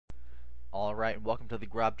Alright, and welcome to the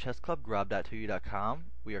Grob Chess Club, grob.2u.com.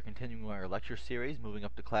 We are continuing our lecture series, moving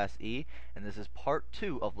up to Class E, and this is part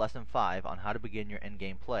 2 of Lesson 5 on how to begin your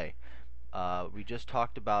endgame play. We just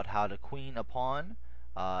talked about how to queen a pawn,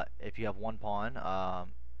 if you have one pawn,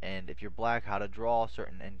 and if you're black, how to draw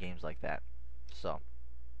certain endgames like that. So,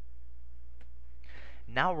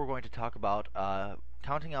 now we're going to talk about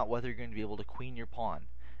counting out whether you're going to be able to queen your pawn,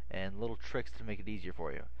 and little tricks to make it easier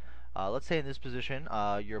for you. Let's say in this position,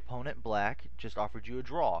 your opponent, black, just offered you a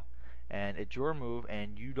draw, and it's your move,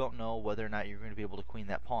 and you don't know whether or not you're going to be able to queen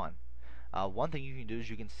that pawn. One thing you can do is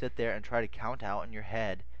you can sit there and try to count out in your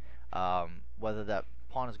head whether that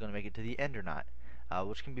pawn is going to make it to the end or not,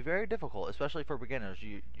 which can be very difficult, especially for beginners.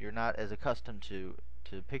 You're not as accustomed to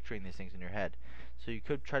picturing these things in your head. So you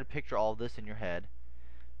could try to picture all of this in your head.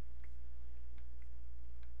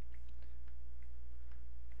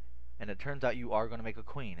 And it turns out you are going to make a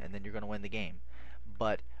queen, and then you're going to win the game.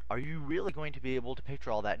 But are you really going to be able to picture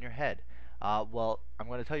all that in your head? Well, I'm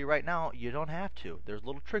going to tell you right now, you don't have to. There's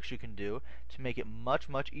little tricks you can do to make it much,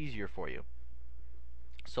 much easier for you.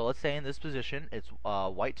 So let's say in this position, it's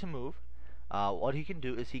white to move. What he can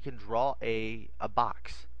do is he can draw a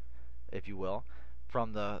box, if you will,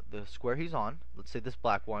 from the square he's on. Let's say this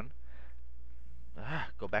black one.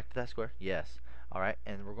 Go back to that square. Yes. Alright,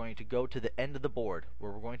 and we're going to go to the end of the board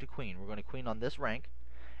where we're going to queen. We're going to queen on this rank,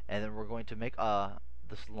 and then we're going to make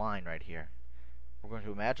this line right here. We're going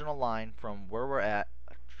to imagine a line from where we're at,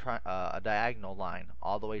 a diagonal line,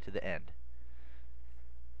 all the way to the end.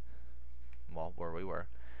 Well, where we were.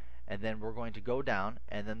 And then we're going to go down,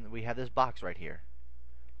 and then we have this box right here.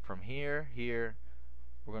 From here, we're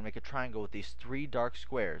going to make a triangle with these three dark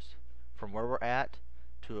squares. From where we're at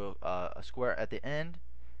to a square at the end,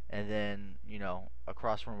 and then,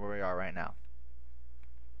 across from where we are right now.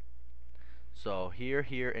 So here,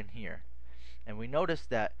 here, and here. And we notice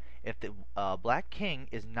that if the black king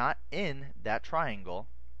is not in that triangle,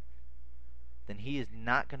 then he is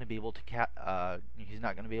not going to be able to he's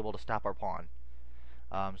not going to be able to stop our pawn.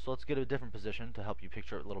 So let's get a different position to help you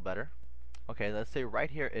picture it a little better. Okay, let's say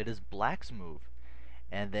right here it is black's move,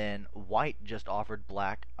 and then white just offered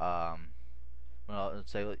black. Well,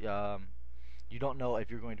 let's say you don't know if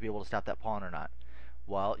you're going to be able to stop that pawn or not.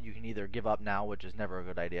 Well, you can either give up now, which is never a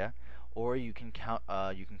good idea, or you can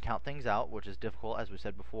count things out, which is difficult, as we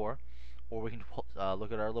said before, or we can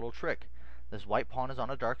look at our little trick. This white pawn is on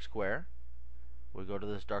a dark square. We go to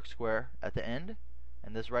this dark square at the end,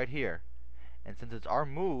 and this right here. And since it's our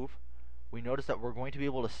move, we notice that we're going to be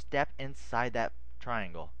able to step inside that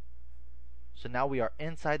triangle. So now we are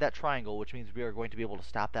inside that triangle, which means we are going to be able to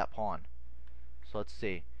stop that pawn. So let's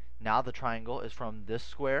see. Now the triangle is from this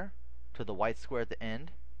square to the white square at the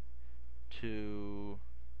end to,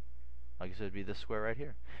 I guess it would be this square right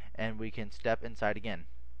here. And we can step inside again.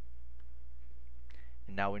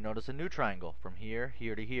 And now we notice a new triangle from here,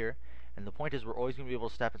 here to here. And the point is we're always going to be able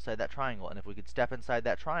to step inside that triangle. And if we could step inside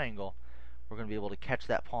that triangle, we're going to be able to catch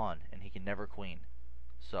that pawn, and he can never queen.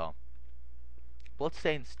 So, let's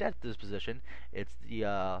say instead of this position, it's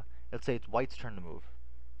let's say it's white's turn to move.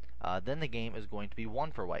 Then the game is going to be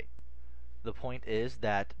 1 for white. The point is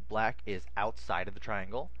that black is outside of the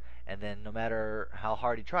triangle, and then no matter how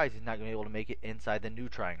hard he tries, he's not going to be able to make it inside the new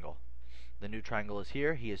triangle. The new triangle is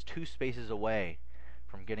here. He is 2 spaces away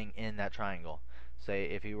from getting in that triangle. Say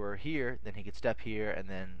if he were here, then he could step here, and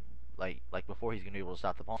then like before, he's going to be able to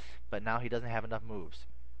stop the pawn. But now he doesn't have enough moves.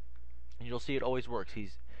 And you'll see it always works.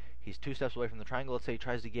 He's 2 steps away from the triangle. Let's say he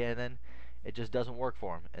tries again, and then it just doesn't work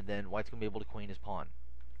for him, and then white's going to be able to queen his pawn.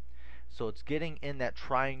 So it's getting in that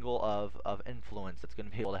triangle of influence that's going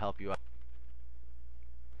to be able to help you out.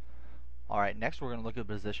 Alright, next we're going to look at a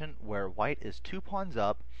position where white is 2 pawns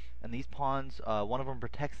up, and these pawns, one of them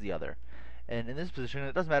protects the other. And in this position,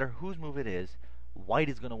 it doesn't matter whose move it is, white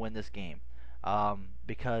is going to win this game.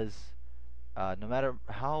 Because no matter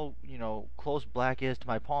how close black is to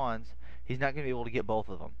my pawns, he's not going to be able to get both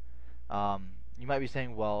of them. You might be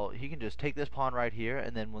saying, well, he can just take this pawn right here,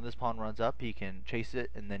 and then when this pawn runs up, he can chase it,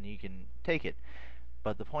 and then he can take it.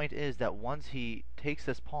 But the point is that once he takes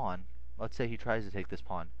this pawn, let's say he tries to take this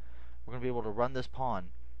pawn, we're going to be able to run this pawn,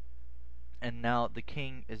 and now the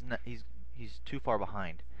king is not, he's too far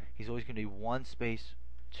behind. He's always going to be 1 space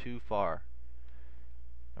too far,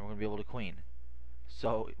 and we're going to be able to queen.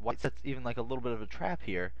 So white sets even like a little bit of a trap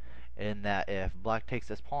here, in that if black takes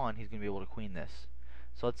this pawn, he's going to be able to queen this.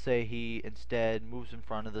 So let's say he instead moves in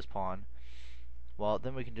front of this pawn. Well,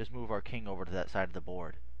 then we can just move our king over to that side of the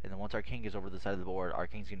board. And then once our king is over the side of the board, our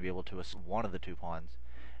king's going to be able to assault one of the 2 pawns,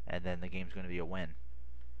 and then the game's going to be a win.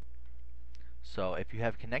 So if you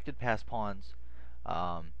have connected passed pawns,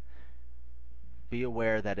 be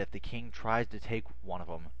aware that if the king tries to take one of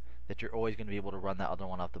them, that you're always going to be able to run that other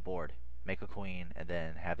one off the board, make a queen, and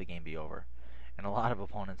then have the game be over. And a lot of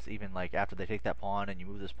opponents, even like after they take that pawn and you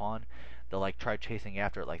move this pawn, they'll like try chasing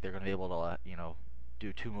after it, like they're going to be able to,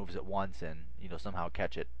 do two moves at once and somehow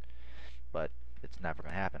catch it. But it's never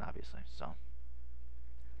going to happen, obviously. So,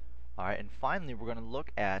 all right, and finally, we're going to look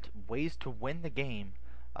at ways to win the game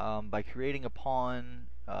by creating a pawn,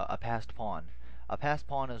 a passed pawn. A passed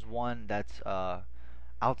pawn is one that's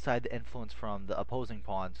outside the influence from the opposing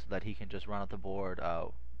pawn, so that he can just run up the board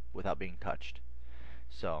without being touched.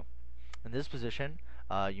 So, in this position,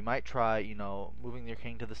 you might try, moving your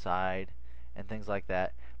king to the side and things like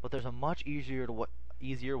that. But there's a much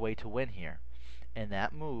easier way to win here. And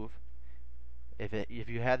that move, if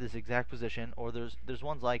you have this exact position, or there's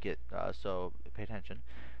ones like it, so pay attention.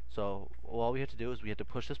 So all we have to do is we have to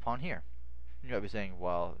push this pawn here. You might be saying,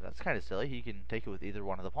 well, that's kind of silly. He can take it with either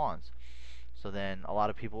one of the pawns. So then a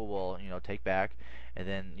lot of people will, take back, and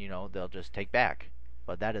then, they'll just take back.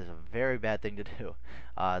 But that is a very bad thing to do.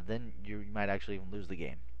 Then you might actually even lose the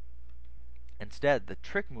game. Instead, the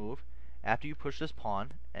trick move, after you push this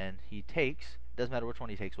pawn, and he takes, doesn't matter which one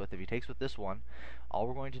he takes with, if he takes with this one, all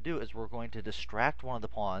we're going to do is we're going to distract one of the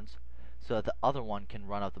pawns so that the other one can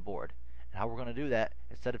run up the board. And how we're going to do that,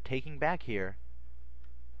 instead of taking back here,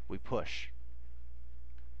 we push.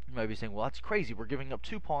 You might be saying, well, that's crazy. We're giving up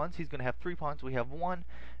 2 pawns. He's going to have 3 pawns. We have 1.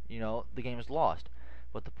 The game is lost.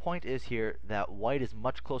 But the point is here that white is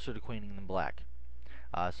much closer to queening than black.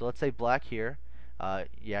 So let's say black here.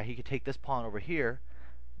 Yeah, he could take this pawn over here,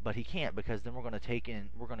 but he can't, because then we're going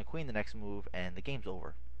to queen the next move, and the game's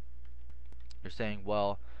over. You're saying,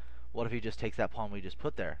 well, what if he just takes that pawn we just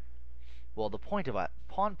put there? Well, the point of a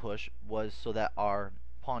pawn push was so that our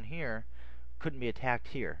pawn here couldn't be attacked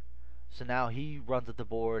here. So now he runs at the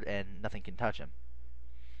board and nothing can touch him.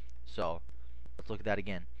 So let's look at that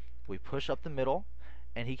again. We push up the middle,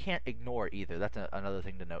 and he can't ignore either. That's another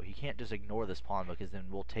thing to note. He can't just ignore this pawn, because then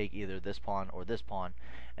we'll take either this pawn or this pawn,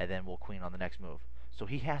 and then we'll queen on the next move. So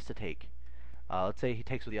he has to take. Let's say he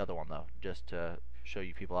takes with the other one, though, just to show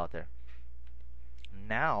you people out there.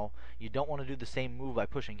 Now, you don't want to do the same move by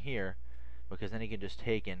pushing here, because then he can just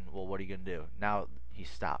take, and, well, what are you going to do? Now he's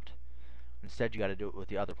stopped. Instead, you got to do it with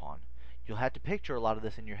the other pawn. You'll have to picture a lot of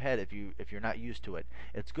this in your head if you're not used to it.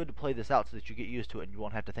 It's good to play this out so that you get used to it and you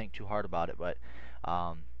won't have to think too hard about it, but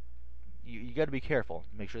you got to be careful.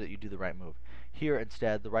 Make sure that you do the right move. Here,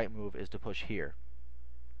 instead, the right move is to push here.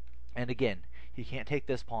 And again, he can't take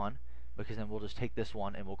this pawn, because then we'll just take this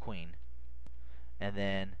one and we'll queen. And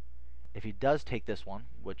then, if he does take this one,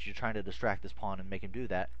 which you're trying to distract this pawn and make him do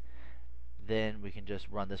that, then we can just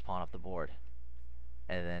run this pawn off the board.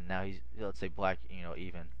 And then now he's, let's say black,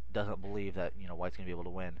 even doesn't believe that, white's going to be able to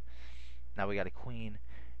win. Now we got a queen,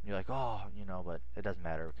 and you're like, oh, but it doesn't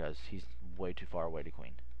matter because he's way too far away to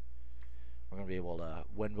queen. We're going to be able to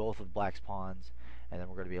win both of black's pawns, and then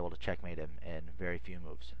we're going to be able to checkmate him in very few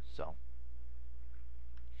moves. So,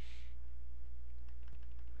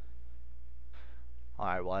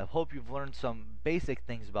 alright, well, I hope you've learned some basic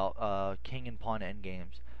things about king and pawn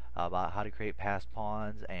endgames, about how to create passed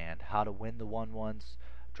pawns and how to win the won ones,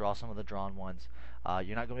 draw some of the drawn ones.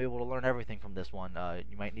 You're not going to be able to learn everything from this one.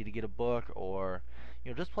 You might need to get a book, or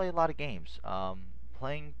just play a lot of games.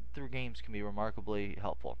 Playing through games can be remarkably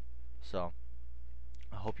helpful. So,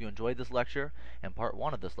 I hope you enjoyed this lecture and part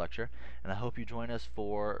 1 of this lecture, and I hope you join us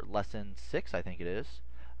for lesson 6, I think it is,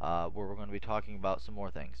 where we're going to be talking about some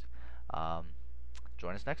more things.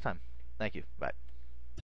 Join us next time. Thank you. Bye.